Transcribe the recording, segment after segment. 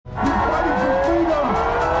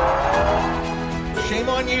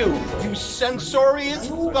you censorious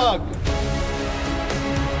thug.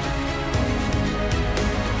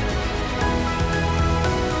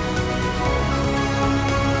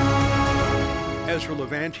 EZRA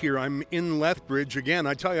LEVANT here. I'm in Lethbridge again.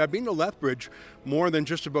 I tell you, I've been to Lethbridge more than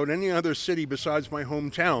just about any other city besides my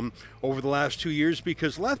hometown over the last 2 years,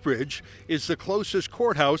 because Lethbridge is the closest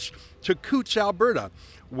courthouse to Coutts, Alberta,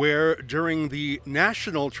 where during the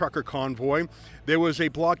national trucker convoy, there was a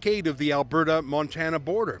blockade of the Alberta-Montana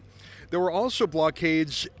border. There were also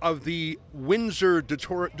blockades of the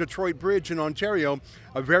Windsor-Detroit Bridge in Ontario,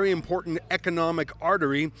 a very important economic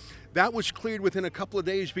artery. That was cleared within a couple of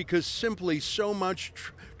days because simply so much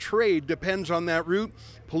trade depends on that route.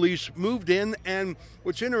 Police moved in, and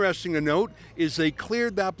what's interesting to note is they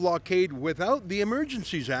cleared that blockade without the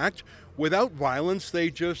Emergencies Act, without violence. They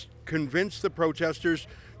just convinced the protesters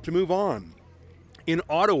to move on. In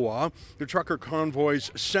Ottawa, the trucker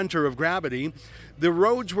convoy's center of gravity, the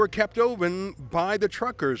roads were kept open by the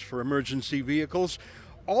truckers for emergency vehicles.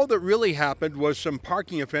 All that really happened was some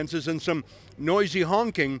parking offenses and some noisy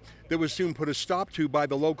honking that was soon put a stop to by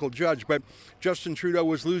the local judge. But Justin Trudeau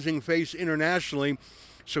was losing face internationally,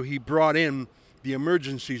 so he brought in the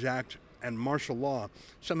Emergencies Act and martial law,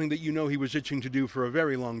 something that you know he was itching to do for a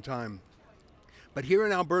very long time. But here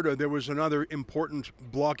in Alberta, there was another important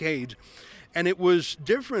blockade, and it was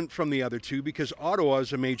different from the other two because Ottawa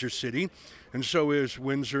is a major city, and so is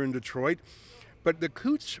Windsor and Detroit. But the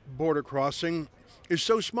Coutts border crossing is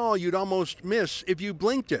so small you'd almost miss if you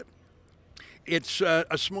blinked it. It's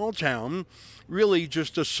a small town, really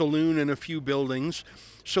just a saloon and a few buildings,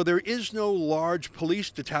 so there is no large police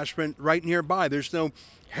detachment right nearby. There's no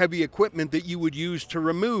heavy equipment that you would use to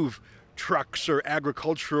remove trucks or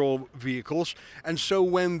agricultural vehicles. And so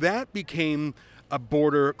when that became a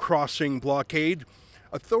border crossing blockade,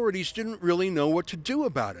 authorities didn't really know what to do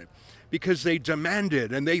about it because they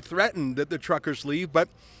demanded and they threatened that the truckers leave, but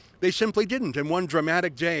they simply didn't. And one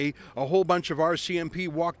dramatic day, a whole bunch of RCMP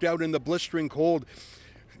walked out in the blistering cold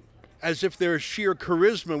as if their sheer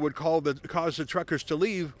charisma would cause the truckers to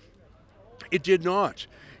leave. It did not.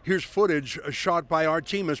 Here's footage shot by our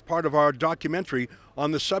team as part of our documentary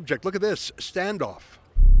on the subject. Look at this standoff.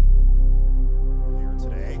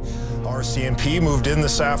 RCMP moved in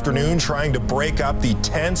this afternoon trying to break up the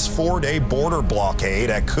tense 4-day border blockade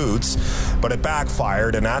at Coutts, but it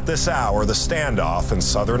backfired, and at this hour, the standoff in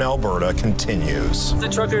southern Alberta continues. The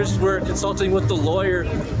truckers were consulting with the lawyer.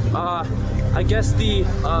 I guess the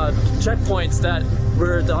checkpoints that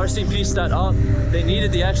were the RCMP set up, they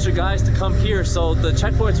needed the extra guys to come here, so the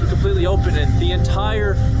checkpoints were completely open, and the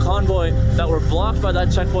entire convoy that were blocked by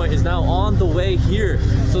that checkpoint is now on the way here.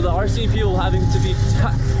 So the RCMP will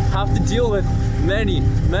have to deal with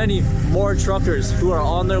many more truckers who are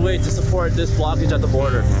on their way to support this blockage at the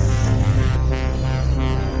border.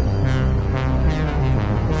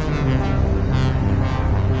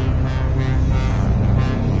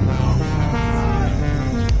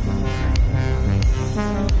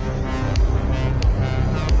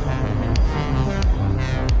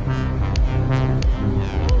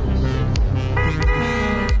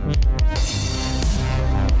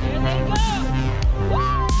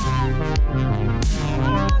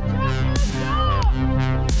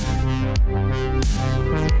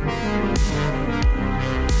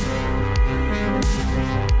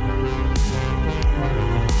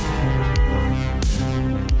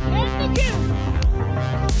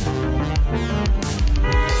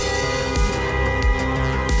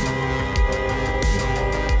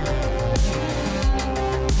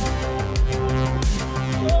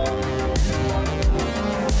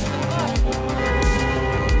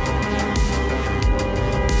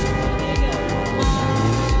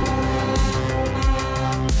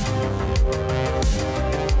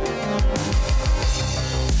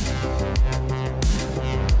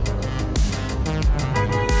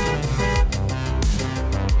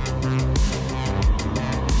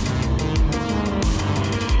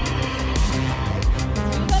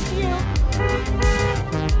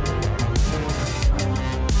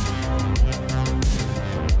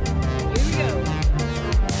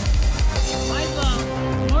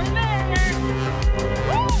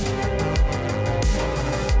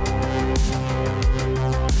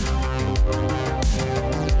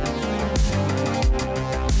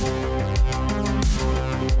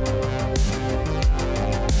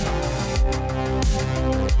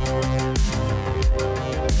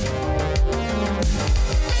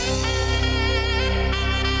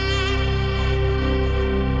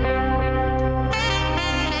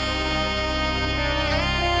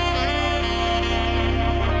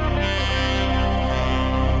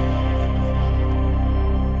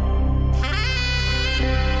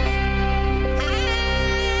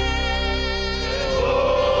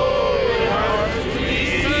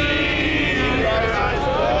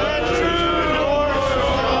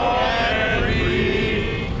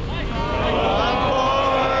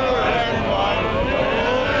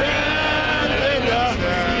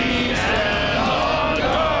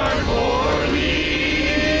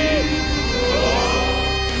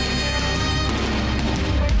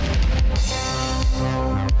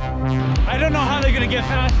 don't know how they're going to get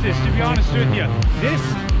past this, to be honest with you. This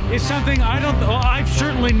is something I've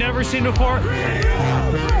certainly never seen before.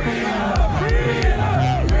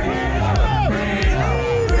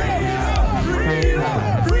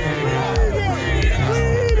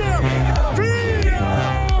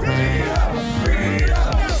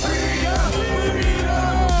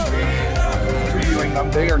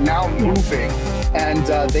 They are now moving, and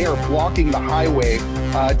they are blocking the highway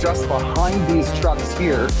just behind these trucks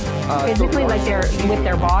here. Physically, like they're with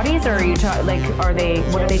their bodies, or are you like, are they?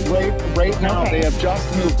 What are they? Right now, Okay. they have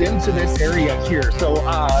just moved into this area here. So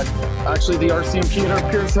actually, the RCMP, it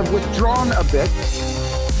appears, have withdrawn a bit.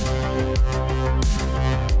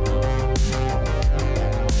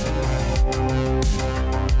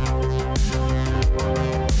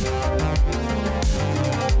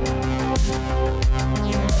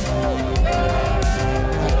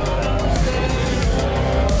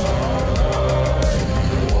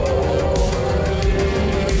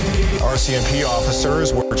 RCMP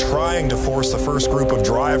officers were trying to force the first group of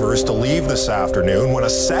drivers to leave this afternoon when a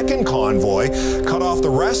second convoy cut off the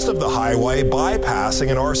rest of the highway,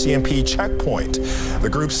 bypassing an RCMP checkpoint. The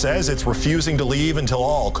group says it's refusing to leave until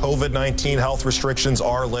all COVID-19 health restrictions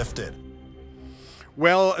are lifted.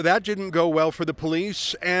 Well, that didn't go well for the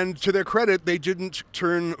police, and to their credit, they didn't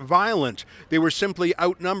turn violent. They were simply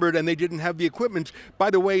outnumbered, and they didn't have the equipment. By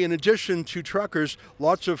the way, in addition to truckers,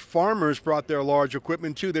 lots of farmers brought their large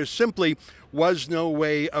equipment too. There simply was no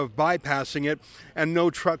way of bypassing it, and no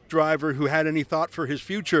truck driver who had any thought for his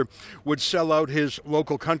future would sell out his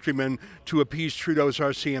local countrymen to appease Trudeau's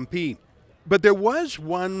RCMP. But there was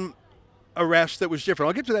one arrest that was different.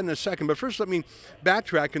 I'll get to that in a second, but first let me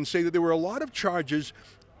backtrack and say that there were a lot of charges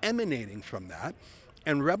emanating from that,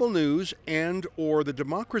 and Rebel News and or the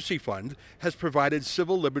Democracy Fund has provided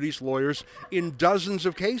civil liberties lawyers in dozens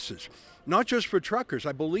of cases, not just for truckers.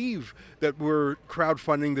 I believe that we're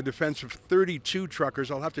crowdfunding the defense of 32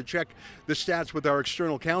 truckers. I'll have to check the stats with our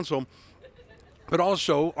external counsel. But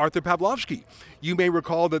also Arthur Pawlowski. You may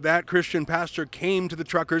recall that Christian pastor came to the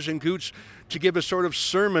truckers in Coutts to give a sort of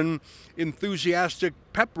sermon, enthusiastic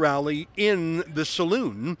pep rally in the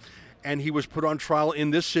saloon, and he was put on trial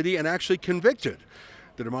in this city and actually convicted.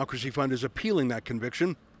 The Democracy Fund is appealing that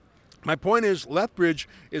conviction. My point is, Lethbridge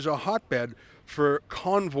is a hotbed for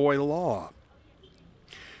convoy law.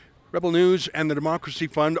 Rebel News and the Democracy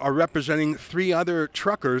Fund are representing 3 other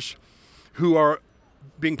truckers who are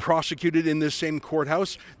being prosecuted in this same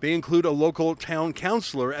courthouse. They include a local town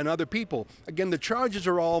councillor and other people. Again, the charges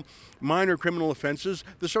are all minor criminal offenses,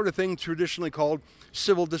 the sort of thing traditionally called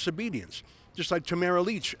civil disobedience. Just like Tamara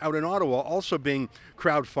Leach out in Ottawa, also being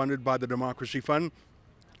crowdfunded by the Democracy Fund.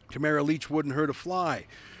 Tamara Leach wouldn't hurt a fly.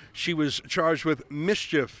 She was charged with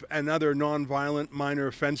mischief and other nonviolent minor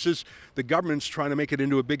offenses. The government's trying to make it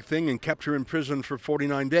into a big thing and kept her in prison for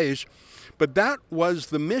 49 days. But that was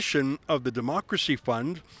the mission of the Democracy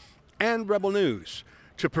Fund and Rebel News,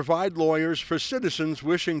 to provide lawyers for citizens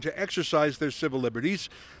wishing to exercise their civil liberties,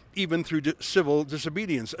 even through civil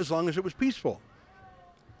disobedience, as long as it was peaceful.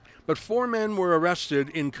 But 4 men were arrested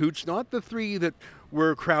in Coutts, not the 3 that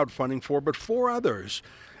we're crowdfunding for, but 4 others.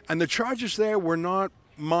 And the charges there were not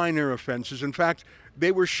minor offenses. In fact,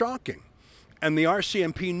 they were shocking. And the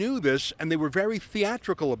RCMP knew this, and they were very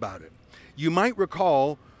theatrical about it. You might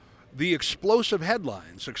recall the explosive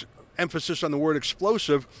headlines, emphasis on the word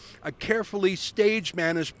explosive, a carefully staged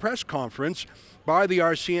managed press conference by the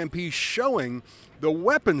RCMP showing the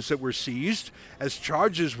weapons that were seized as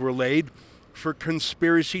charges were laid for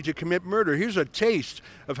conspiracy to commit murder. Here's a taste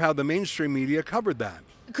of how the mainstream media covered that.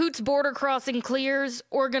 Coutts border crossing clears,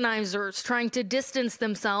 organizers trying to distance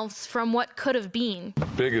themselves from what could have been. The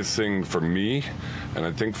biggest thing for me, and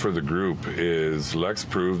I think for the group, is let's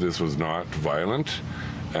prove this was not violent.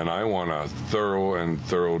 And I want a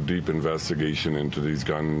thorough, deep investigation into these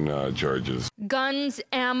gun charges. Guns,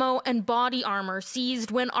 ammo, and body armor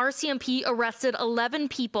seized when RCMP arrested 11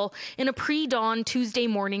 people in a pre-dawn Tuesday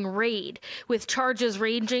morning raid, with charges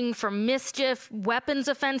ranging from mischief, weapons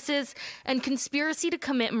offenses, and conspiracy to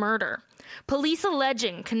commit murder. Police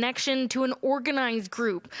alleging connection to an organized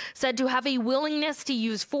group said to have a willingness to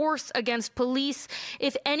use force against police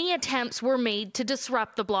if any attempts were made to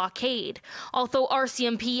disrupt the blockade. Although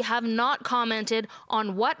RCMP have not commented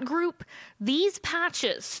on what group, these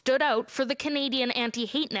patches stood out for the Canadian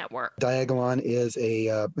Anti-Hate Network. Diagolon is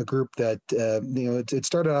a group that, it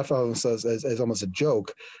started off almost as almost a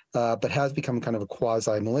joke, but has become kind of a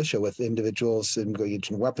quasi-militia with individuals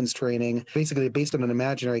engaged in weapons training, basically based on an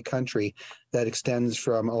imaginary country boundary that extends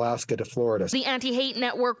from Alaska to Florida. The Anti-Hate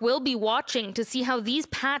Network will be watching to see how these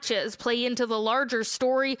patches play into the larger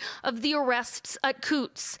story of the arrests at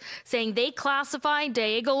Coutts, saying they classify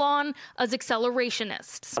Diagolon as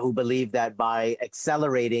accelerationists. Who believe that by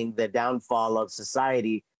accelerating the downfall of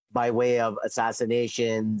society by way of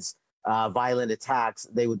assassinations, violent attacks,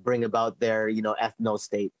 they would bring about their,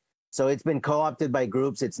 ethno-state. So it's been co-opted by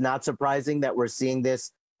groups. It's not surprising that we're seeing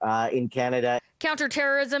this in Canada.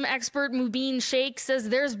 Counterterrorism expert Mubin Sheikh says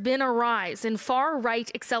there's been a rise in far-right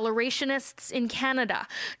accelerationists in Canada.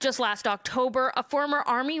 Just last October, a former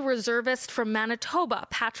Army reservist from Manitoba,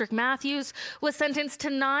 Patrick Matthews, was sentenced to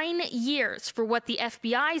 9 years for what the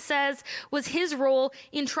FBI says was his role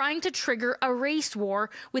in trying to trigger a race war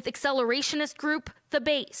with accelerationist group The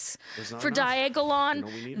Base. For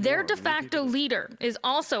Diagolon, their de facto leader is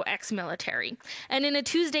also ex-military. And in a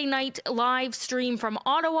Tuesday night live stream from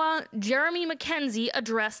Ottawa, Jeremy McKenzie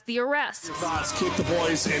addressed the arrest. Your thoughts, keep the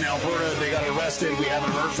boys in Alberta. They got arrested. We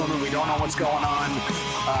haven't heard from them. We don't know what's going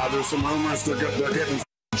on. There's some rumors they're getting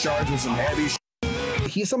charged with some heavy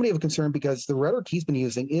He's somebody of concern because the rhetoric he's been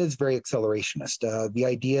using is very accelerationist. The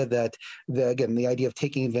idea that, the idea of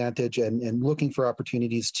taking advantage and looking for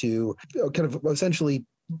opportunities to kind of essentially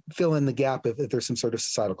fill in the gap if there's some sort of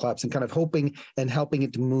societal collapse, and kind of hoping and helping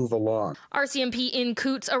it to move along. RCMP in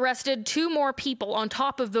Coutts arrested 2 more people on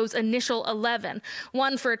top of those initial 11,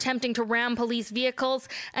 one for attempting to ram police vehicles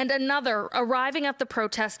and another arriving at the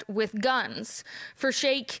protest with guns. For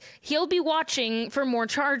Sheikh, he'll be watching for more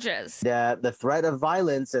charges. The threat of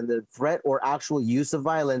violence and the threat or actual use of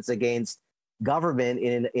violence against government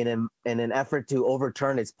in an effort to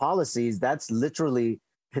overturn its policies, that's literally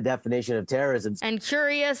the definition of terrorism. And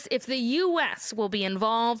curious if the U.S. will be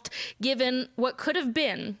involved, given what could have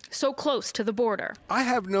been so close to the border. I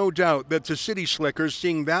have no doubt that to city slickers,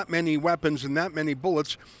 seeing that many weapons and that many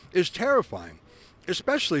bullets is terrifying,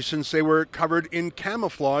 especially since they were covered in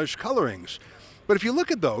camouflage colorings. But if you look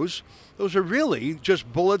at those are really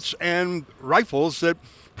just bullets and rifles that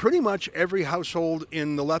pretty much every household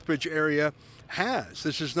in the Lethbridge area has.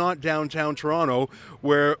 This is not downtown Toronto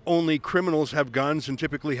where only criminals have guns and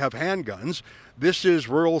typically have handguns. This is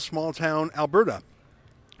rural small town Alberta.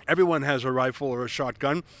 Everyone has a rifle or a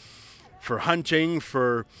shotgun for hunting,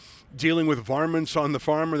 for dealing with varmints on the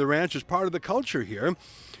farm or the ranch is part of the culture here.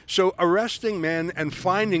 So arresting men and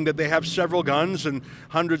finding that they have several guns and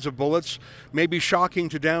hundreds of bullets may be shocking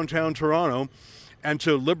to downtown Toronto and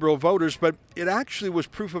to Liberal voters, but it actually was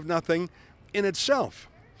proof of nothing in itself.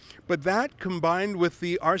 But that, combined with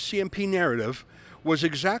the RCMP narrative, was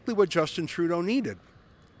exactly what Justin Trudeau needed.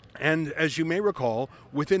 And as you may recall,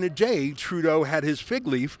 within a day, Trudeau had his fig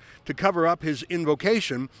leaf to cover up his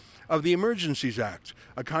invocation of the Emergencies Act,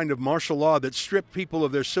 a kind of martial law that stripped people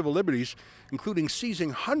of their civil liberties, including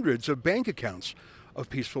seizing hundreds of bank accounts of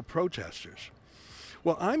peaceful protesters.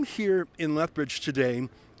 Well, I'm here in Lethbridge today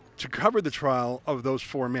to cover the trial of those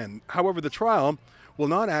 4 men. However, the trial will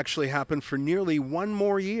not actually happen for nearly 1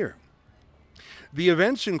 more year. The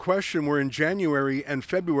events in question were in January and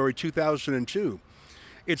February 2002.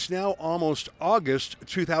 It's now almost August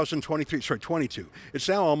 22. It's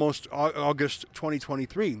now almost August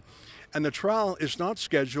 2023, and the trial is not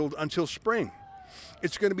scheduled until spring.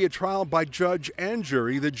 It's going to be a trial by judge and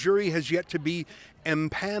jury. The jury has yet to be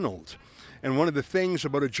empaneled. And one of the things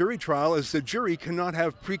about a jury trial is the jury cannot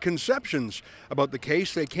have preconceptions about the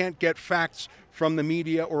case. They can't get facts from the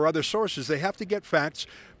media or other sources. They have to get facts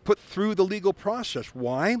put through the legal process.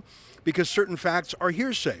 Why? Because certain facts are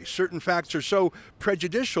hearsay. Certain facts are so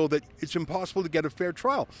prejudicial that it's impossible to get a fair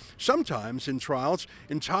trial. Sometimes in trials,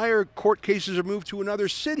 entire court cases are moved to another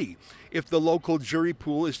city if the local jury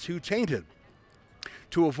pool is too tainted.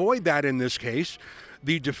 To avoid that in this case,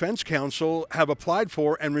 the defense counsel have applied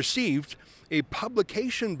for and received a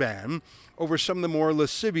publication ban over some of the more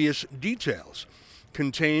lascivious details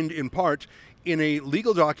contained in part in a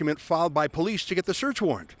legal document filed by police to get the search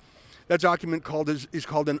warrant. That document is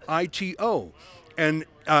called an ITO, an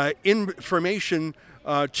information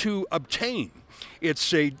to obtain.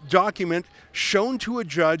 It's a document shown to a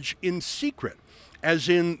judge in secret, as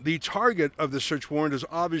in the target of the search warrant is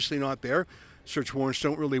obviously not there. Search warrants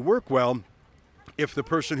don't really work well if the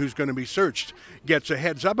person who's going to be searched gets a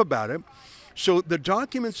heads up about it. So the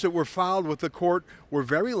documents that were filed with the court were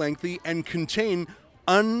very lengthy and contain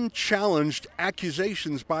unchallenged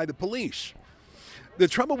accusations by the police. The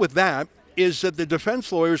trouble with that is that the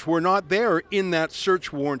defense lawyers were not there in that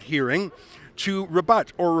search warrant hearing to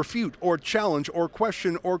rebut or refute or challenge or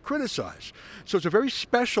question or criticize. So it's a very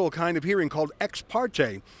special kind of hearing called ex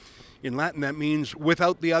parte. In Latin, that means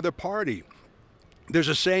without the other party. There's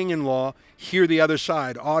a saying in law, hear the other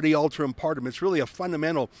side, audi alteram partem. It's really a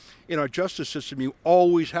fundamental in our justice system. You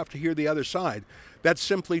always have to hear the other side. That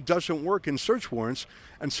simply doesn't work in search warrants.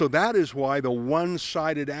 And so that is why the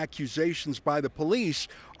one-sided accusations by the police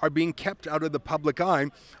are being kept out of the public eye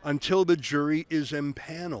until the jury is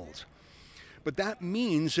impaneled. But that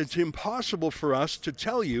means it's impossible for us to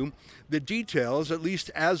tell you the details, at least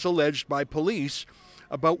as alleged by police,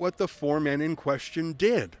 about what the 4 men in question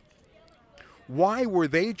did. Why were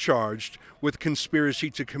they charged with conspiracy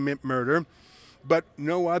to commit murder, but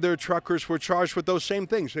no other truckers were charged with those same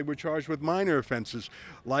things? They were charged with minor offenses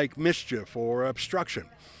like mischief or obstruction.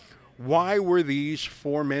 Why were these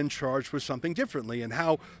 4 men charged with something differently, and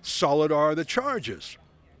how solid are the charges?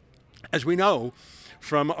 As we know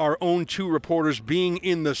from our own 2 reporters being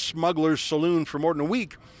in the smuggler's saloon for more than a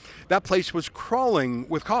week, that place was crawling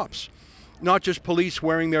with cops. Not just police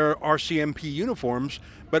wearing their RCMP uniforms,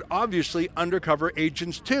 but obviously undercover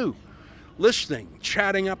agents too, listening,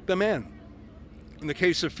 chatting up the men. In the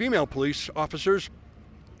case of female police officers,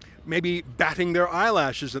 maybe batting their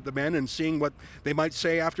eyelashes at the men and seeing what they might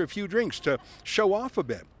say after a few drinks to show off a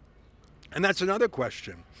bit. And that's another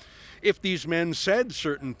question. If these men said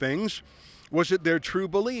certain things, was it their true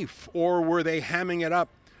belief, or were they hamming it up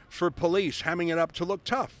for police, hamming it up to look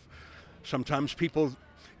tough? Sometimes people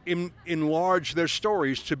enlarge their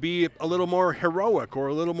stories to be a little more heroic or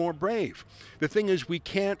a little more brave. The thing is, we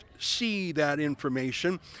can't see that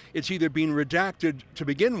information. It's either being redacted to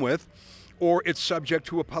begin with, or it's subject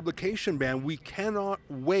to a publication ban. We cannot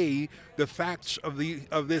weigh the facts of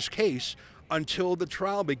this case until the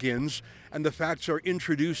trial begins and the facts are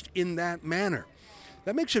introduced in that manner.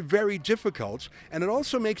 That makes it very difficult, and it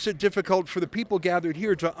also makes it difficult for the people gathered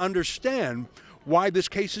here to understand why this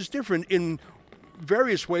case is different in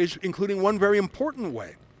various ways, including one very important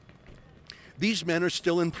way. These men are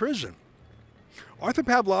still in prison. Arthur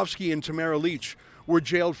Pavlovsky and Tamara Leach were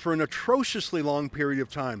jailed for an atrociously long period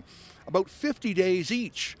of time, about 50 days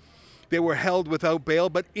each. They were held without bail,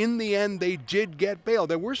 but in the end they did get bail.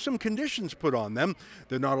 There were some conditions put on them.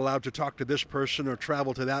 They're not allowed to talk to this person or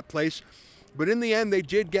travel to that place. But in the end, they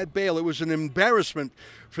did get bail. It was an embarrassment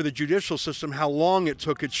for the judicial system how long it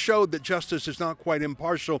took. It showed that justice is not quite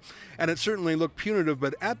impartial, and it certainly looked punitive.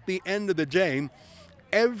 But at the end of the day,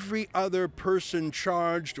 every other person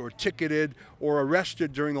charged or ticketed or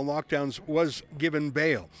arrested during the lockdowns was given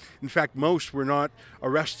bail. In fact, most were not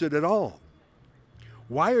arrested at all.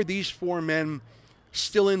 Why are these 4 men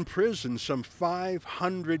still in prison some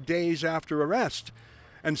 500 days after arrest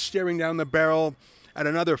and staring down the barrel at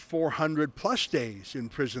another 400 plus days in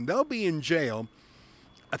prison? They'll be in jail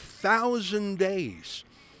 1,000 days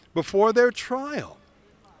before their trial.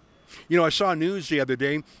 You know, I saw news the other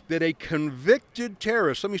day that a convicted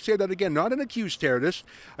terrorist, let me say that again, not an accused terrorist,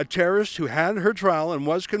 a terrorist who had her trial and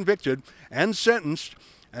was convicted and sentenced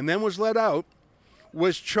and then was let out,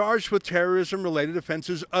 was charged with terrorism-related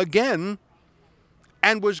offenses again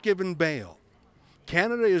and was given bail.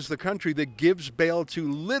 Canada is the country that gives bail to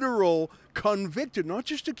literal convicted, not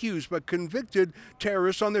just accused, but convicted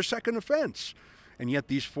terrorists on their second offense. And yet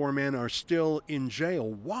these 4 men are still in jail.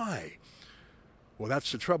 Why? Well,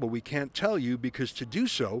 that's the trouble. We can't tell you, because to do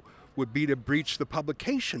so would be to breach the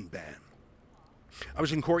publication ban. I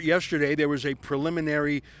was in court yesterday. There was a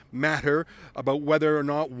preliminary matter about whether or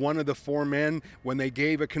not one of the 4 men, when they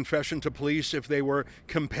gave a confession to police, if they were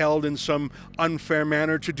compelled in some unfair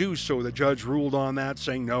manner to do so. The judge ruled on that,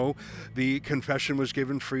 saying no, the confession was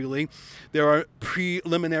given freely. There are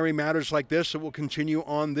preliminary matters like this that will continue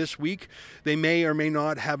on this week. They may or may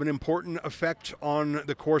not have an important effect on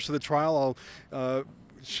the course of the trial.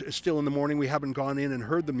 Still in the morning, we haven't gone in and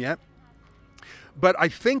heard them yet. But I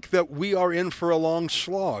think that we are in for a long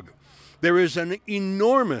slog. There is an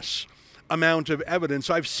enormous amount of evidence.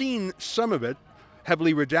 I've seen some of it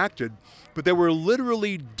heavily redacted, but there were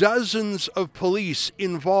literally dozens of police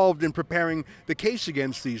involved in preparing the case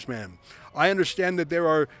against these men. I understand that there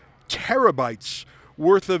are terabytes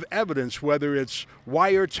worth of evidence, whether it's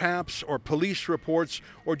wiretaps or police reports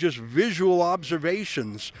or just visual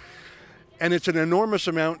observations, and it's an enormous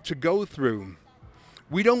amount to go through.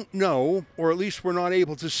 We don't know, or at least we're not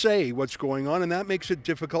able to say what's going on, and that makes it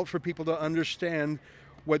difficult for people to understand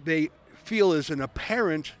what they feel is an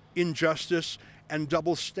apparent injustice and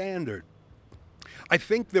double standard. I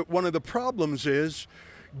think that one of the problems is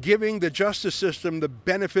giving the justice system the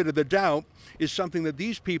benefit of the doubt is something that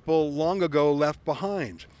these people long ago left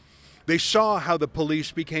behind. They saw how the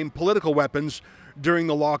police became political weapons during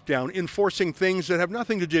the lockdown, enforcing things that have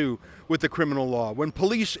nothing to do with the criminal law. When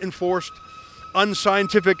police enforced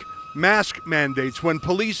unscientific mask mandates, when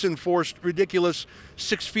police enforced ridiculous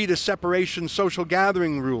 6 feet of separation social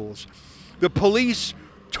gathering rules. The police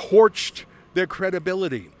torched their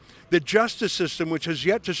credibility. The justice system, which has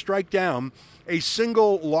yet to strike down a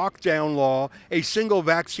single lockdown law, a single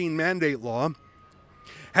vaccine mandate law,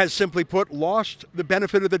 has simply put lost the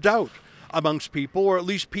benefit of the doubt amongst people, or at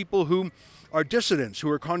least people who are dissidents, who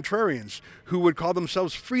are contrarians, who would call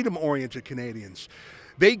themselves freedom-oriented Canadians.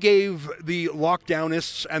 They gave the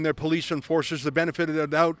lockdownists and their police enforcers the benefit of the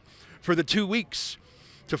doubt for the 2 weeks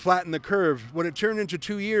to flatten the curve. When it turned into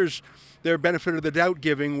 2 years, their benefit of the doubt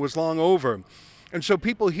giving was long over. And so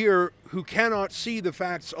people here who cannot see the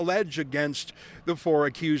facts alleged against the 4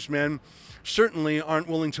 accused men certainly aren't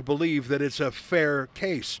willing to believe that it's a fair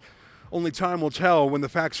case. Only time will tell when the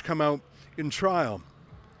facts come out in trial.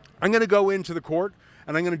 I'm going to go into the court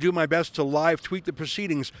and I'm going to do my best to live tweet the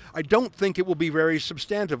proceedings. I don't think it will be very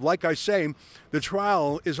substantive. Like I say, the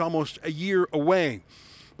trial is almost a year away.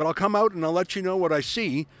 But I'll come out and I'll let you know what I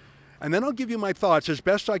see, and then I'll give you my thoughts as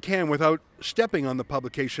best I can without stepping on the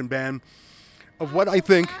publication ban of what I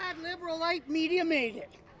think. Liberal light media made it.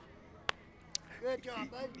 Good job,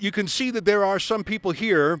 bud. You can see that there are some people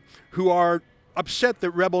here who are upset that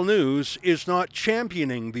Rebel News is not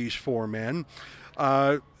championing these 4 men.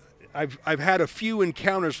 I've had a few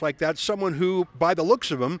encounters like that. Someone who, by the looks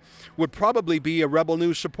of them, would probably be a Rebel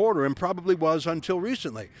News supporter and probably was until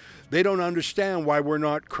recently. They don't understand why we're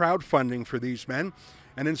not crowdfunding for these men.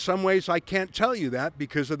 And in some ways, I can't tell you that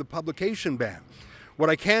because of the publication ban. What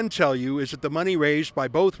I can tell you is that the money raised by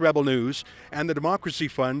both Rebel News and the Democracy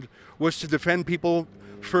Fund was to defend people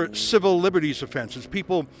for civil liberties offenses,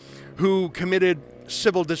 people who committed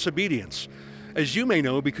civil disobedience. As you may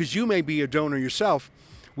know, because you may be a donor yourself,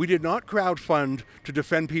 we did not crowdfund to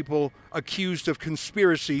defend people accused of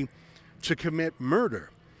conspiracy to commit murder.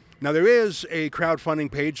 Now, there is a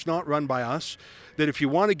crowdfunding page not run by us that if you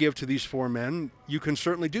want to give to these 4 men, you can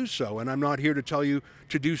certainly do so. And I'm not here to tell you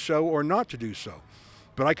to do so or not to do so.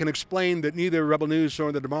 But I can explain that neither Rebel News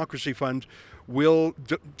nor the Democracy Fund will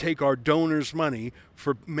take our donors' money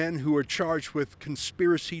for men who are charged with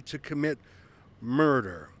conspiracy to commit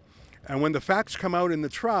murder. And when the facts come out in the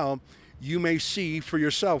trial, you may see for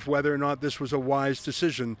yourself whether or not this was a wise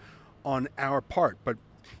decision on our part. But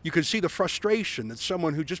you can see the frustration that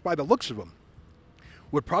someone who, just by the looks of them,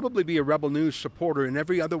 would probably be a Rebel News supporter in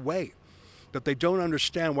every other way, that they don't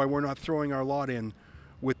understand why we're not throwing our lot in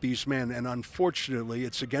with these men. And unfortunately,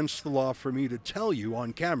 it's against the law for me to tell you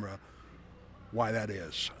on camera why that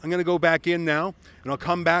is. I'm going to go back in now, and I'll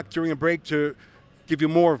come back during a break to give you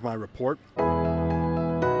more of my report.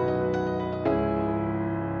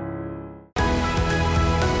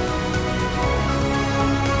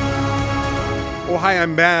 Oh, hi,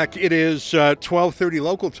 I'm back. It is 12:30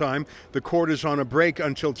 local time. The court is on a break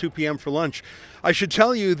until 2 p.m. for lunch. I should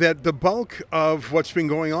tell you that the bulk of what's been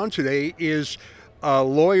going on today is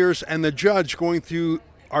lawyers and the judge going through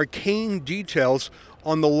arcane details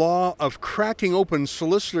on the law of cracking open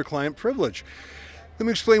solicitor-client privilege. Let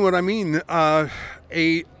me explain what I mean.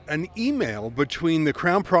 An email between the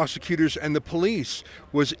Crown prosecutors and the police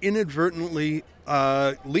was inadvertently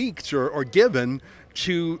leaked or given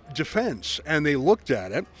to defense, and they looked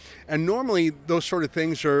at it. And normally those sort of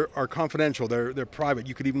things are confidential. They're private.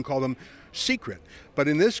 You could even call them secret. But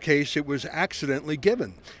in this case, it was accidentally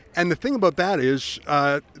given. And the thing about that is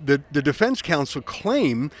the defense counsel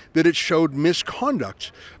claimed that it showed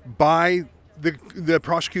misconduct by the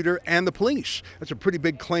prosecutor and the police. That's a pretty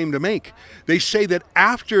big claim to make. They say that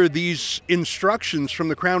after these instructions from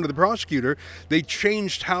the Crown to the prosecutor, they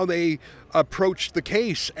changed how they approached the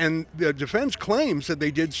case, and the defense claims that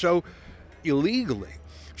they did so illegally.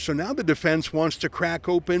 So now the defense wants to crack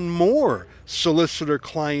open more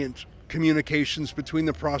solicitor-client communications between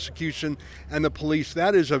the prosecution and the police.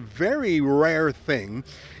 That is a very rare thing.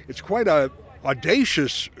 It's quite a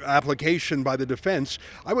audacious application by the defense.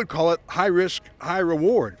 I would call it high risk, high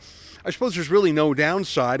reward. I suppose there's really no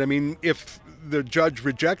downside. I mean, if the judge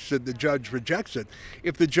rejects it, the judge rejects it.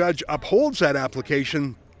 If the judge upholds that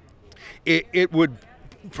application, it would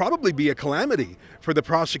probably be a calamity for the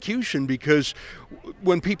prosecution, because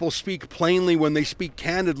when people speak plainly, when they speak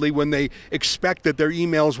candidly, when they expect that their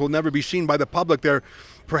emails will never be seen by the public, they're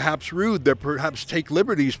perhaps rude, they perhaps take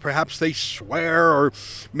liberties, perhaps they swear or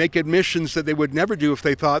make admissions that they would never do if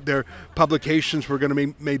they thought their publications were going to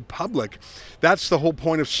be made public. That's the whole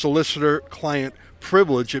point of solicitor-client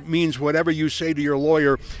privilege. It means whatever you say to your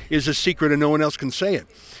lawyer is a secret and no one else can say it.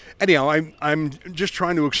 Anyhow, I'm just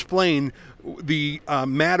trying to explain the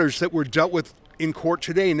matters that were dealt with in court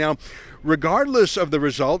today. Now, regardless of the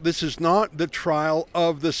result, this is not the trial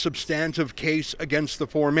of the substantive case against the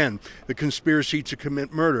four men, the conspiracy to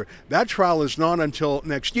commit murder. That trial is not until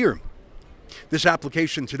next year. This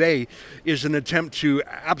application today is an attempt to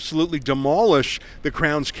absolutely demolish the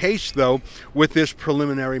Crown's case, though, with this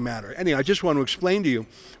preliminary matter. Anyway, I just want to explain to you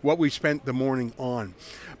what we spent the morning on.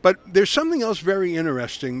 But there's something else very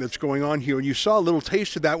interesting that's going on here, and you saw a little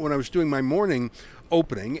taste of that when I was doing my morning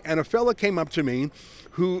opening, and a fella came up to me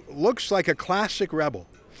who looks like a classic rebel.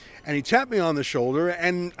 And he tapped me on the shoulder,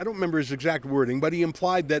 and I don't remember his exact wording, but he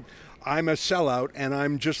implied that I'm a sellout and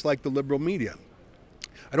I'm just like the liberal media.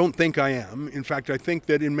 I don't think I am. In fact, I think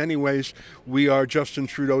that in many ways we are Justin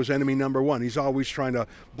Trudeau's enemy number one. He's always trying to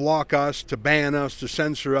block us, to ban us, to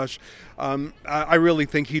censor us. I really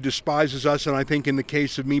think he despises us, and I think in the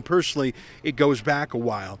case of me personally, it goes back a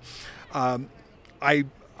while. I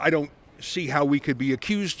don't see how we could be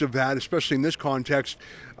accused of that, especially in this context.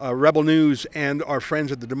 Rebel News and our friends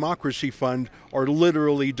at the Democracy Fund are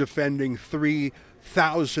literally defending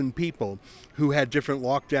 3,000 people who had different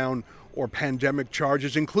lockdown or pandemic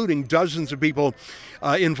charges, including dozens of people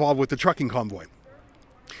involved with the trucking convoy.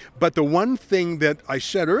 But the one thing that I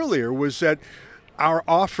said earlier was that our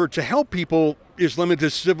offer to help people is limited to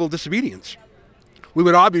civil disobedience. We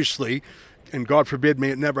would obviously, and God forbid may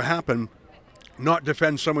it never happen, not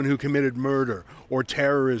defend someone who committed murder or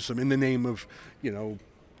terrorism in the name of,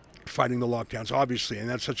 fighting the lockdowns, obviously, and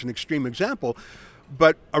that's such an extreme example.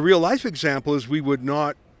 But a real life example is we would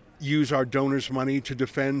not use our donors' money to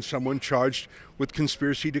defend someone charged with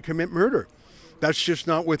conspiracy to commit murder. That's just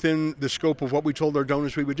not within the scope of what we told our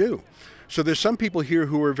donors we would do. So there's some people here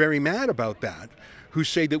who are very mad about that, who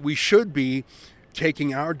say that we should be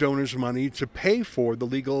taking our donors' money to pay for the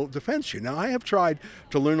legal defense here. Now, I have tried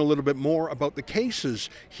to learn a little bit more about the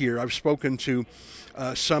cases here. I've spoken to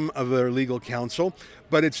some of their legal counsel,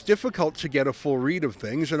 but it's difficult to get a full read of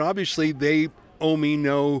things, and obviously they owe me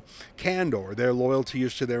no candor. Their loyalty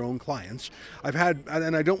is to their own clients. I've had,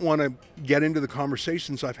 and I don't want to get into the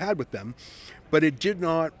conversations I've had with them, but it did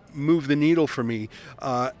not move the needle for me.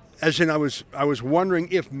 As in, I was wondering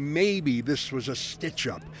if maybe this was a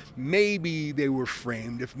stitch-up. Maybe they were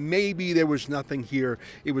framed. If maybe there was nothing here,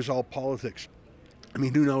 it was all politics. I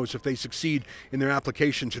mean, who knows? If they succeed in their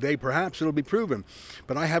application today, perhaps it'll be proven.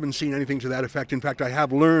 But I haven't seen anything to that effect. In fact, I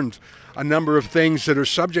have learned a number of things that are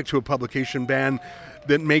subject to a publication ban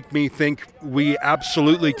that make me think we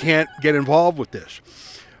absolutely can't get involved with this.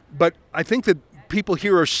 But I think that people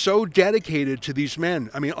here are so dedicated to these men.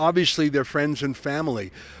 I mean, obviously they're friends and family,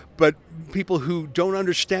 but people who don't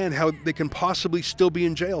understand how they can possibly still be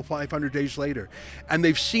in jail 500 days later. And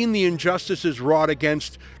they've seen the injustices wrought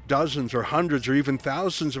against dozens or hundreds or even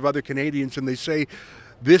thousands of other Canadians, and they say,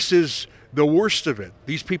 this is the worst of it.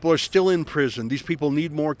 These people are still in prison. These people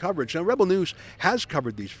need more coverage. Now, Rebel News has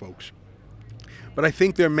covered these folks. But I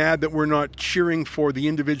think they're mad that we're not cheering for the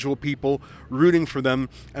individual people, rooting for them,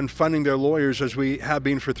 and funding their lawyers as we have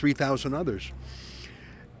been for 3,000 others.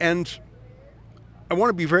 And I want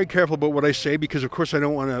to be very careful about what I say because, of course, I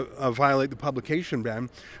don't want to violate the publication ban,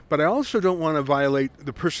 but I also don't want to violate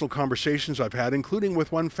the personal conversations I've had, including with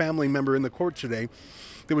one family member in the court today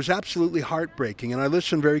that was absolutely heartbreaking. And I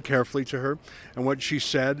listened very carefully to her and what she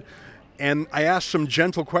said, and I asked some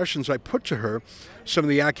gentle questions. I put to her some of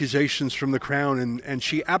the accusations from the Crown, and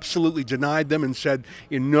she absolutely denied them and said,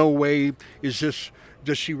 in no way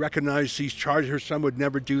does she recognize these charges. Her son would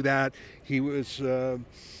never do that. He was a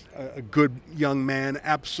good young man.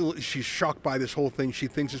 Absolutely, she's shocked by this whole thing. She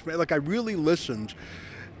thinks it's like I really listened,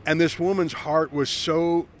 and this woman's heart was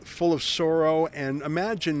so full of sorrow. And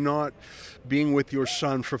imagine not being with your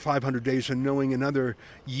son for 500 days and knowing another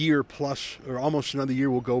year plus, or almost another year,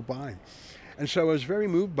 will go by. And so I was very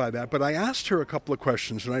moved by that. But I asked her a couple of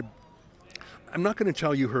questions, and I'm not going to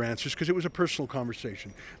tell you her answers because it was a personal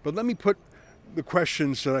conversation. But let me put the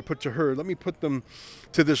questions that I put to her, let me put them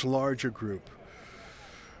to this larger group.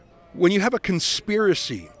 When you have a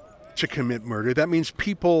conspiracy to commit murder, that means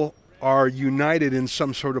people are united in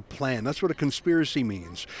some sort of plan. That's what a conspiracy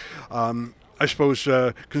means. I suppose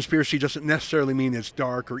conspiracy doesn't necessarily mean it's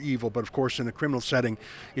dark or evil, but of course in a criminal setting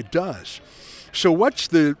it does. So what's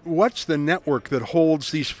the network that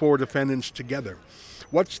holds these four defendants together?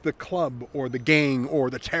 What's the club or the gang or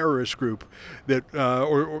the terrorist group that,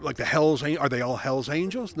 or like the Hells Angels? Are they all Hells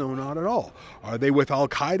Angels? No, not at all. Are they with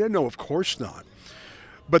Al-Qaeda? No, of course not.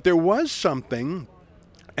 But there was something,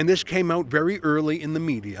 and this came out very early in the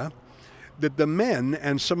media, that the men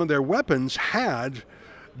and some of their weapons had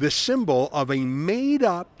the symbol of a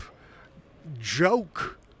made-up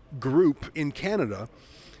joke group in Canada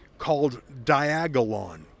called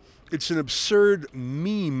Diagolon. it's an absurd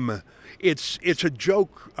meme. It's a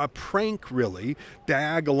joke, a prank, really.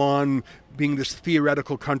 Diagolon being this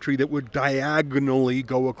theoretical country that would diagonally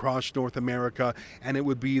go across North America, and it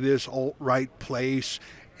would be this alt-right place.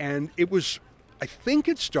 And it was, I think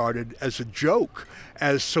it started as a joke,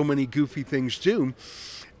 as so many goofy things do.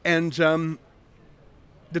 And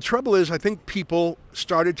the trouble is, I think people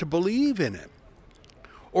started to believe in it.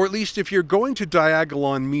 Or at least if you're going to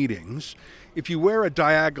Diagolon meetings, if you wear a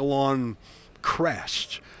Diagolon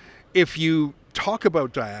crest, if you talk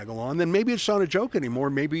about Diagolon, then maybe it's not a joke anymore.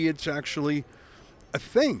 Maybe it's actually a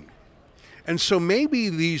thing. And so maybe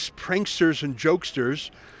these pranksters and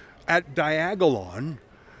jokesters at Diagolon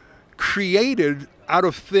created out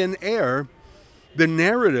of thin air the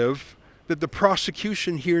narrative that the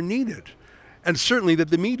prosecution here needed, and certainly that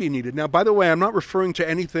the media needed. Now, by the way, I'm not referring to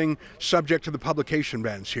anything subject to the publication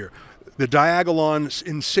bans here. The Diagolon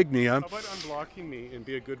insignia. How about unblocking me and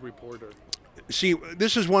be a good reporter? See,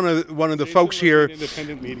 this is one of the folks here.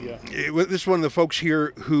 Independent media. This is one of the folks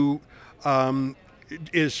here who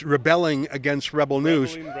is rebelling against Rebel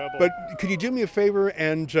News. Rebel. But could you do me a favor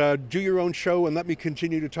and do your own show and let me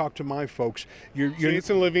continue to talk to my folks? You're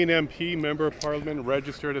Jason Levine, MP, Member of Parliament,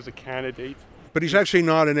 registered as a candidate. But he's actually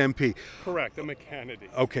not an MP. Correct, I'm a candidate.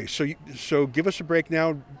 Okay, so give us a break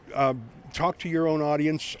now. Talk to your own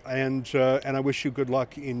audience, and I wish you good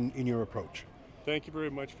luck in your approach. Thank you very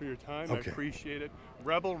much for your time. Okay. I appreciate it.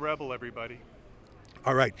 Rebel, everybody.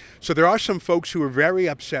 All right. So there are some folks who are very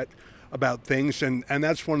upset about things, and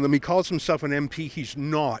that's one of them. He calls himself an MP. He's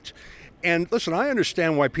not. And listen, I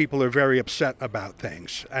understand why people are very upset about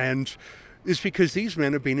things. And it's because these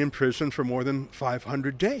men have been in prison for more than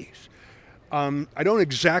 500 days. I don't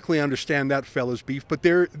exactly understand that fella's beef, but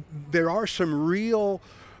there are some real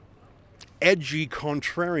edgy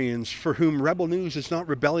contrarians for whom Rebel News is not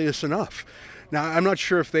rebellious enough. Now, I'm not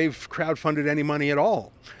sure if they've crowdfunded any money at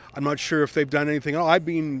all. I'm not sure if they've done anything at all. I've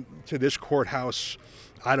been to this courthouse,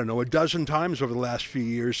 I don't know, a dozen times over the last few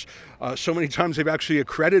years. So many times they've actually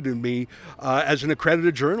accredited me as an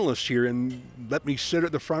accredited journalist here and let me sit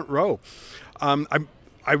at the front row.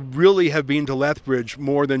 I really have been to Lethbridge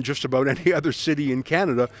more than just about any other city in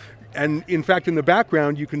Canada. And in fact, in the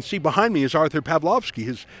background, you can see behind me is Arthur Pavlovsky.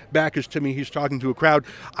 His back is to me. He's talking to a crowd.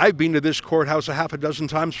 I've been to this courthouse a half a dozen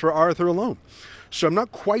times for Arthur alone. So I'm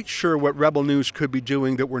not quite sure what Rebel News could be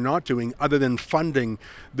doing that we're not doing other than funding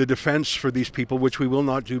the defense for these people, which we will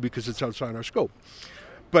not do because it's outside our scope.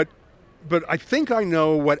 But I think I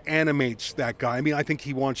know what animates that guy. I mean, I think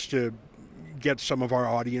he wants to get some of our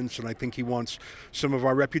audience, and I think he wants some of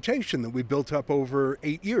our reputation that we built up over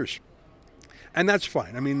 8 years. And that's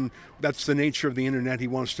fine. I mean, that's the nature of the internet. He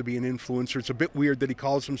wants to be an influencer. It's a bit weird that he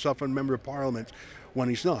calls himself a member of parliament when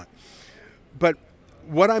he's not. But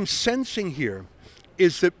what I'm sensing here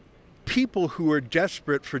is that people who are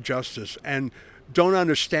desperate for justice and don't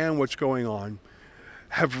understand what's going on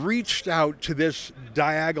have reached out to this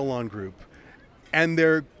Diagolon group and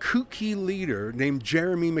their kooky leader named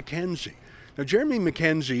Jeremy Mackenzie. Now, Jeremy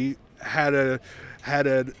Mackenzie had a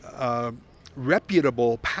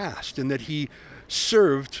reputable past in that he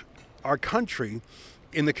served our country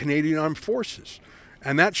in the Canadian Armed Forces.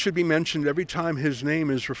 And that should be mentioned every time his name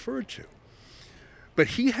is referred to. But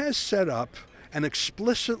he has set up an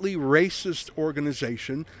explicitly racist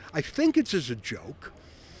organization. I think it's as a joke,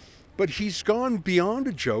 but he's gone beyond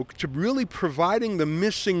a joke to really providing the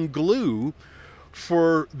missing glue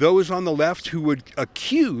for those on the left who would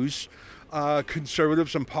accuse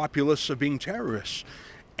conservatives and populists of being terrorists.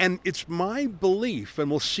 And it's my belief, and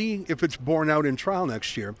we'll see if it's borne out in trial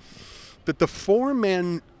next year, that the four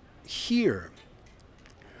men here,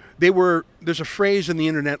 there's a phrase in the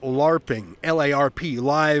internet, LARPing, L-A-R-P,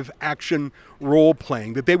 live action role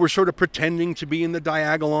playing, that they were sort of pretending to be in the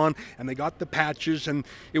Diagolon, and they got the patches, and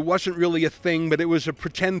it wasn't really a thing, but it was a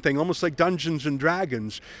pretend thing, almost like Dungeons and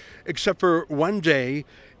Dragons, except for one day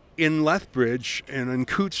in Lethbridge and in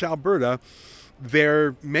Coutts, Alberta,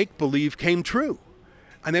 their make-believe came true.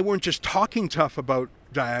 And they weren't just talking tough about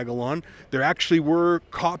Diagolon, there actually were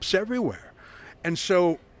cops everywhere. And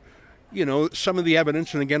so, you know, some of the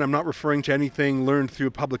evidence, and again, I'm not referring to anything learned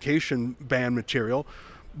through publication ban material,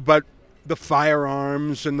 but the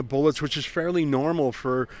firearms and the bullets, which is fairly normal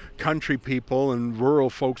for country people and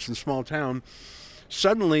rural folks in small town,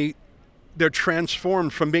 suddenly they're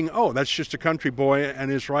transformed from being, oh, that's just a country boy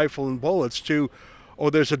and his rifle and bullets, to,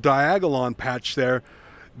 oh, there's a Diagolon patch there.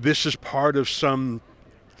 This is part of some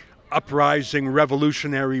uprising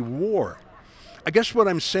revolutionary war. I guess what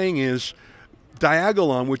I'm saying is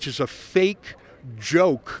Diagolon, which is a fake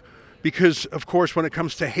joke Because, of course, when it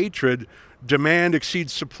comes to hatred, demand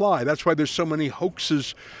exceeds supply. That's why there's so many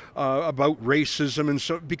hoaxes about racism, and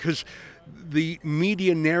so because the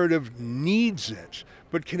media narrative needs it.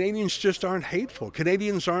 But Canadians just aren't hateful.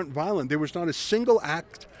 Canadians aren't violent. There was not a single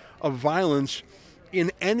act of violence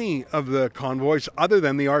in any of the convoys other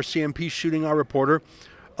than the RCMP shooting our reporter,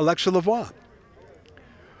 Alexa Lavoie.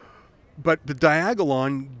 But the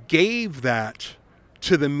Diagolon gave that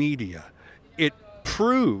to the media. It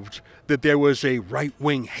proved that there was a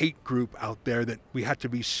right-wing hate group out there that we had to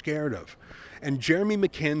be scared of. And Jeremy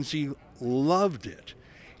Mackenzie loved it.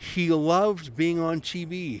 He loved being on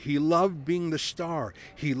TV. He loved being the star.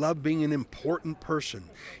 He loved being an important person.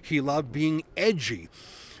 He loved being edgy.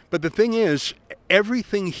 But the thing is,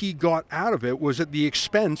 everything he got out of it was at the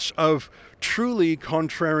expense of truly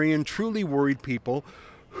contrarian, truly worried people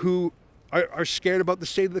who are scared about the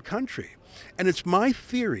state of the country. And it's my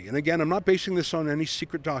theory, and again, I'm not basing this on any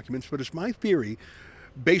secret documents, but it's my theory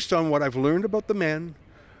based on what I've learned about the men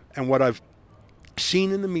and what I've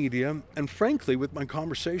seen in the media, and frankly, with my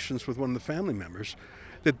conversations with one of the family members,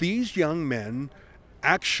 that these young men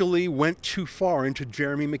actually went too far into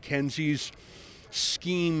Jeremy Mackenzie's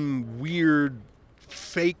scheme, weird,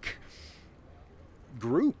 fake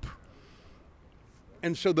group.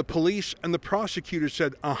 And so the police and the prosecutor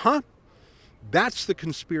said, that's the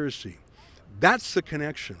conspiracy. That's the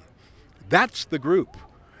connection. That's the group.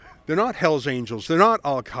 They're not Hell's Angels. They're not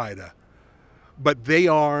Al-Qaeda. But they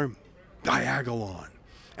are Diagolon.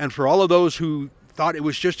 And for all of those who thought it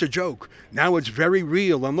was just a joke, now it's very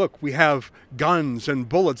real. And look, we have guns and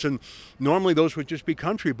bullets. And normally those would just be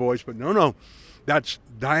country boys. But no, that's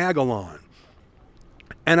Diagolon.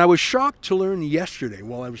 And I was shocked to learn yesterday,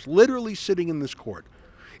 while I was literally sitting in this court,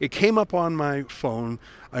 it came up on my phone,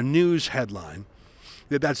 a news headline,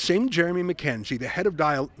 that same Jeremy Mackenzie, the head of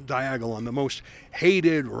Diagolon, the most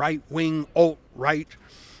hated right-wing, alt-right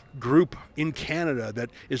group in Canada that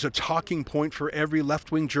is a talking point for every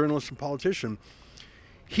left-wing journalist and politician,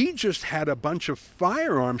 he just had a bunch of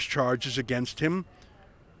firearms charges against him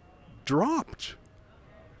dropped.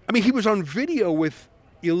 I mean, he was on video with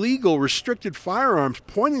illegal, restricted firearms,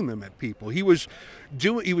 pointing them at people. He was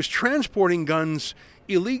transporting guns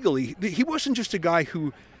illegally. He wasn't just a guy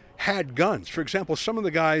who had guns. For example, some of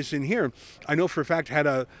the guys in here, I know for a fact, had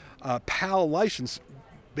a PAL license.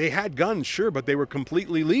 They had guns, sure, but they were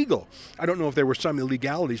completely legal. I don't know if there were some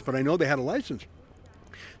illegalities, but I know they had a license.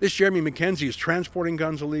 This Jeremy Mackenzie is transporting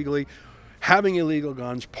guns illegally, having illegal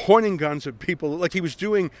guns, pointing guns at people, like he was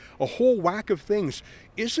doing a whole whack of things.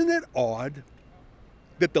 Isn't it odd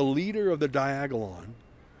that the leader of the Diagolon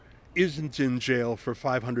isn't in jail for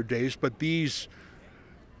 500 days, but these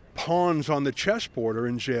pawns on the chessboard are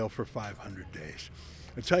in jail for 500 days?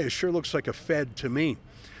 I tell you, it sure looks like a Fed to me.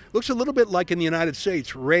 Looks a little bit like in the United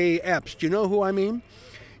States, Ray Epps. Do you know who I mean?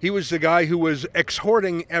 He was the guy who was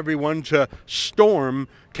exhorting everyone to storm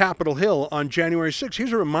Capitol Hill on January 6th.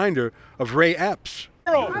 Here's a reminder of Ray Epps.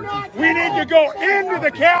 We need to go into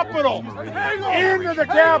the Capitol. Into the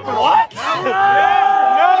Capitol. What? No!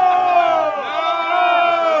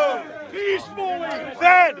 Peacefully.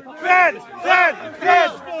 Fed.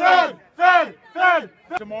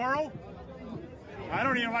 Tomorrow? I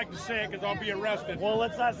don't even like to say it because I'll be arrested. Well,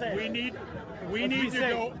 let's not say it. We need to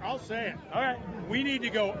go. I'll say it. All right. We need to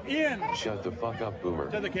go in. Shut the fuck up, Boomer.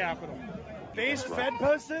 To the Capitol. Base Fed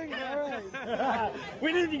posting? All right.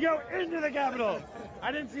 We need to go into the Capitol.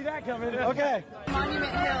 I didn't see that coming. Okay.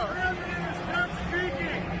 Monument Hill.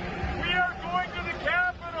 Speaking. We are going to the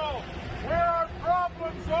Capitol, where our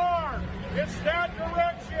problems are. It's that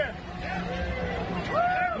direction.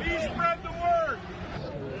 Please spread the word.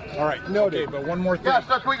 All right, noted. Okay, but one more thing. Yeah,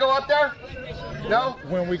 so can we go up there? No?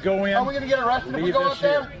 When we go in, are we going to get arrested if we go up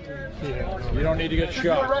there? Yeah, you don't need to get shot.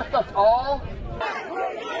 You arrest us all?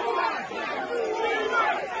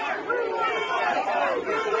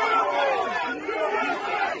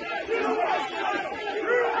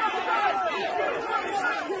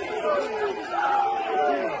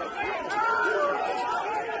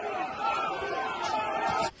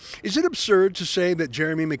 Is it absurd to say that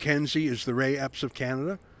Jeremy Mackenzie is the Ray Epps of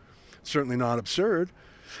Canada? Certainly not absurd.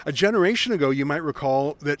 A generation ago, you might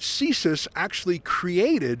recall that CSIS actually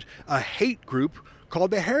created a hate group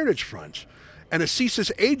called the Heritage Front, and a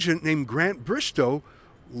CSIS agent named Grant Bristow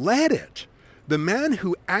led it. The man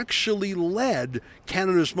who actually led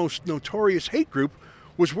Canada's most notorious hate group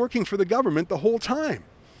was working for the government the whole time.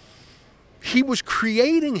 He was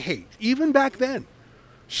creating hate, even back then.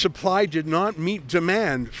 Supply did not meet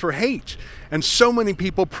demand for hate, and so many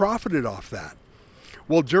people profited off that.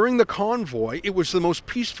 Well, during the convoy, it was the most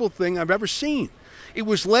peaceful thing I've ever seen. It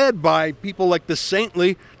was led by people like the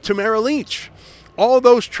saintly Tamara Leach. All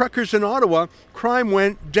those truckers in Ottawa, crime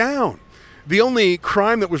went down. The only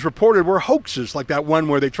crime that was reported were hoaxes, like that one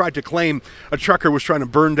where they tried to claim a trucker was trying to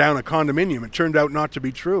burn down a condominium. It turned out not to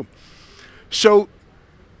be true. So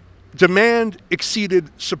demand exceeded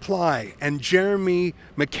supply, and Jeremy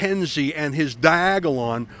Mackenzie and his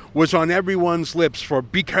diagolon was on everyone's lips for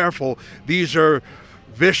be careful, these are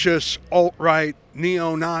vicious alt-right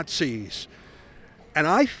neo-Nazis. And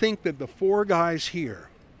I think that the four guys here,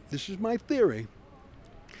 this is my theory,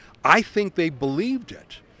 I think they believed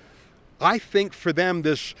it. I think for them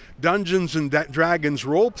this Dungeons and Dragons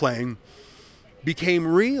role-playing became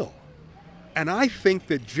real. And I think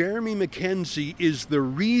that Jeremy Mackenzie is the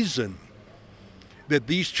reason that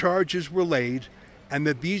these charges were laid and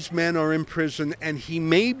that these men are in prison, and he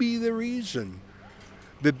may be the reason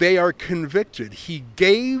that they are convicted. He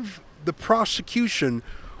gave the prosecution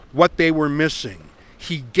what they were missing.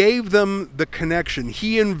 He gave them the connection.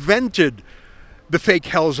 He invented the fake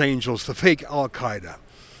Hells Angels, the fake Al-Qaeda.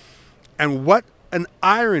 And what an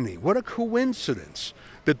irony, what a coincidence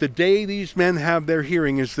that the day these men have their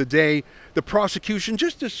hearing is the day the prosecution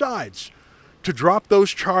just decides to drop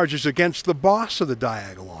those charges against the boss of the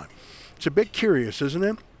Diagolon. It's a bit curious, isn't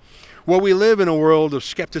it? Well, we live in a world of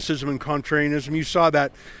skepticism and contrarianism. You saw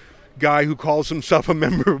that guy who calls himself a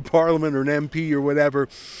member of parliament or an MP or whatever.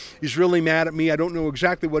 He's really mad at me. I don't know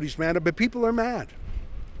exactly what he's mad at, but people are mad.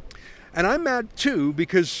 And I'm mad too,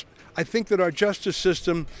 because I think that our justice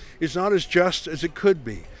system is not as just as it could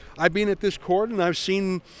be. I've been at this court and I've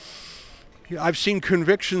seen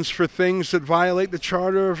convictions for things that violate the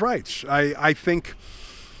Charter of Rights. I think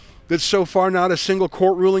that so far not a single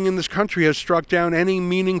court ruling in this country has struck down any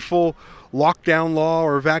meaningful lockdown law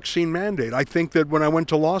or vaccine mandate. I think that when I went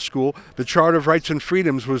to law school, the Charter of Rights and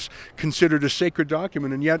Freedoms was considered a sacred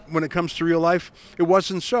document, and yet when it comes to real life, it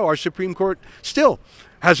wasn't so. Our Supreme Court still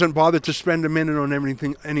hasn't bothered to spend a minute on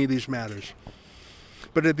any of these matters.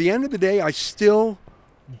 But at the end of the day, I still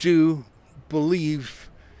do believe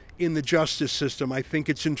in the justice system. I think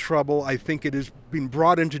it's in trouble. I think it has been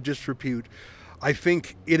brought into disrepute. I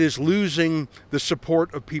think it is losing the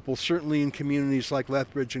support of people, certainly in communities like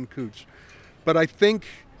Lethbridge and Coutts. But I think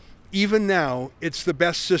even now, it's the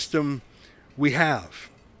best system we have.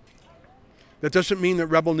 That doesn't mean that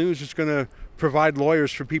Rebel News is going to provide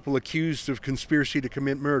lawyers for people accused of conspiracy to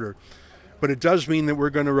commit murder. But it does mean that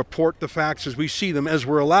we're going to report the facts as we see them, as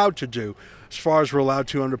we're allowed to do, as far as we're allowed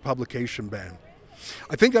to under publication ban.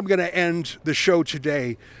 I think I'm going to end the show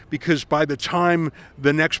today because by the time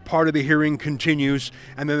the next part of the hearing continues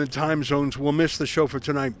and then the time zones, we'll miss the show for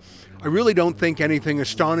tonight. I really don't think anything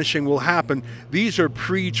astonishing will happen. These are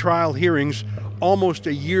pre-trial hearings almost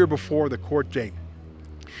a year before the court date.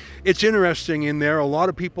 It's interesting in there. A lot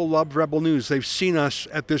of people love Rebel News. They've seen us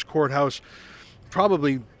at this courthouse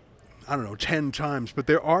probably, 10 times. But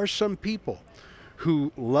there are some people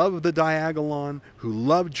who love the Diagolon, who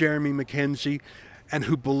love Jeremy Mackenzie, and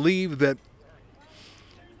who believe that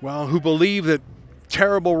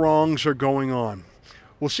terrible wrongs are going on.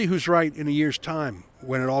 We'll see who's right in a year's time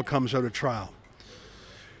when it all comes out of trial.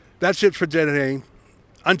 That's it for today.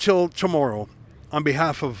 Until tomorrow, on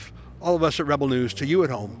behalf of all of us at Rebel News, to you at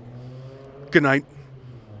home, good night,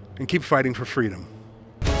 and keep fighting for freedom.